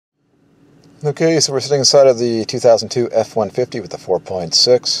Okay, so we're sitting inside of the 2002 F150 with the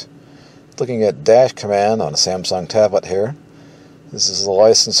 4.6, looking at DashCommand on a Samsung tablet here. This is the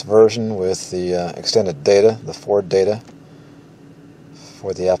licensed version with the extended data, the Ford data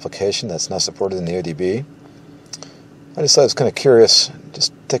for the application that's not supported in the ODB. I decided I was kind of curious,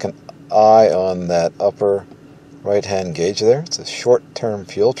 just take an eye on that upper right-hand gauge there. It's a short-term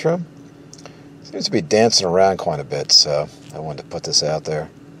fuel trim. Seems to be dancing around quite a bit, so I wanted to put this out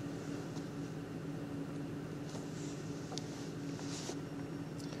there.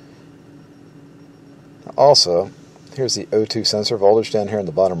 Also, here's the O2 sensor voltage down here in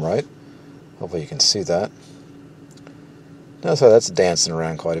the bottom right. Hopefully you can see that. Notice how that's dancing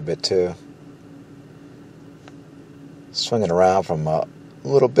around quite a bit too. Swinging around from a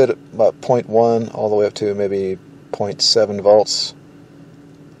little bit, about 0.1 all the way up to maybe 0.7 volts.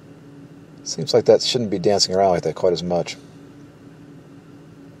 Seems like that shouldn't be dancing around like that quite as much.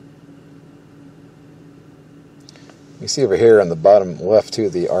 You see over here on the bottom left too,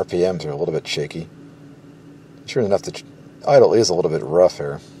 the RPMs are a little bit shaky. Sure enough, the idle is a little bit rough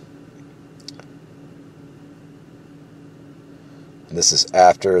here. And this is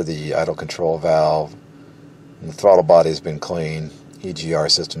after the idle control valve, and the throttle body has been clean, EGR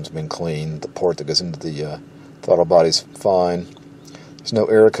system's been clean, the port that goes into the throttle body's fine. There's no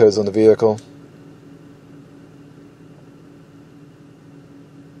error codes on the vehicle.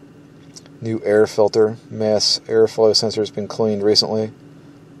 New air filter, mass airflow sensor has been cleaned recently.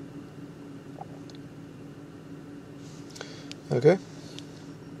 Okay.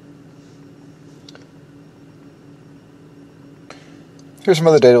 Here's some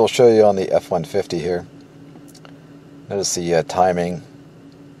other data we'll show you on the F150 here. Notice the timing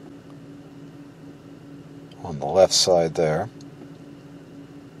on the left side there.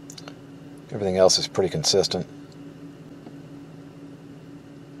 Everything else is pretty consistent.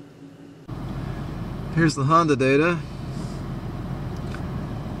 Here's the Honda data.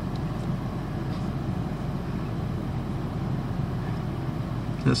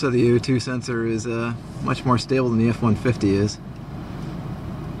 Notice how the O2 sensor is much more stable than the F150 is.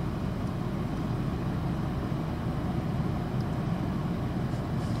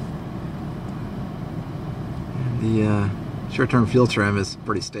 And the short-term fuel trim is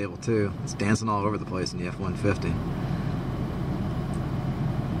pretty stable too. It's dancing all over the place in the F150.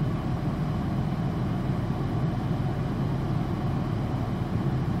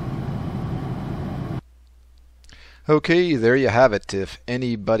 Okay, there you have it. If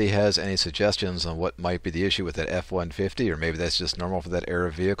anybody has any suggestions on what might be the issue with that F-150, or maybe that's just normal for that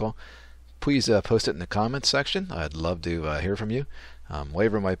era vehicle, please post it in the comments section. I'd love to hear from you. I'm way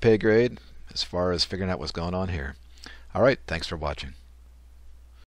over my pay grade as far as figuring out what's going on here. Alright, thanks for watching.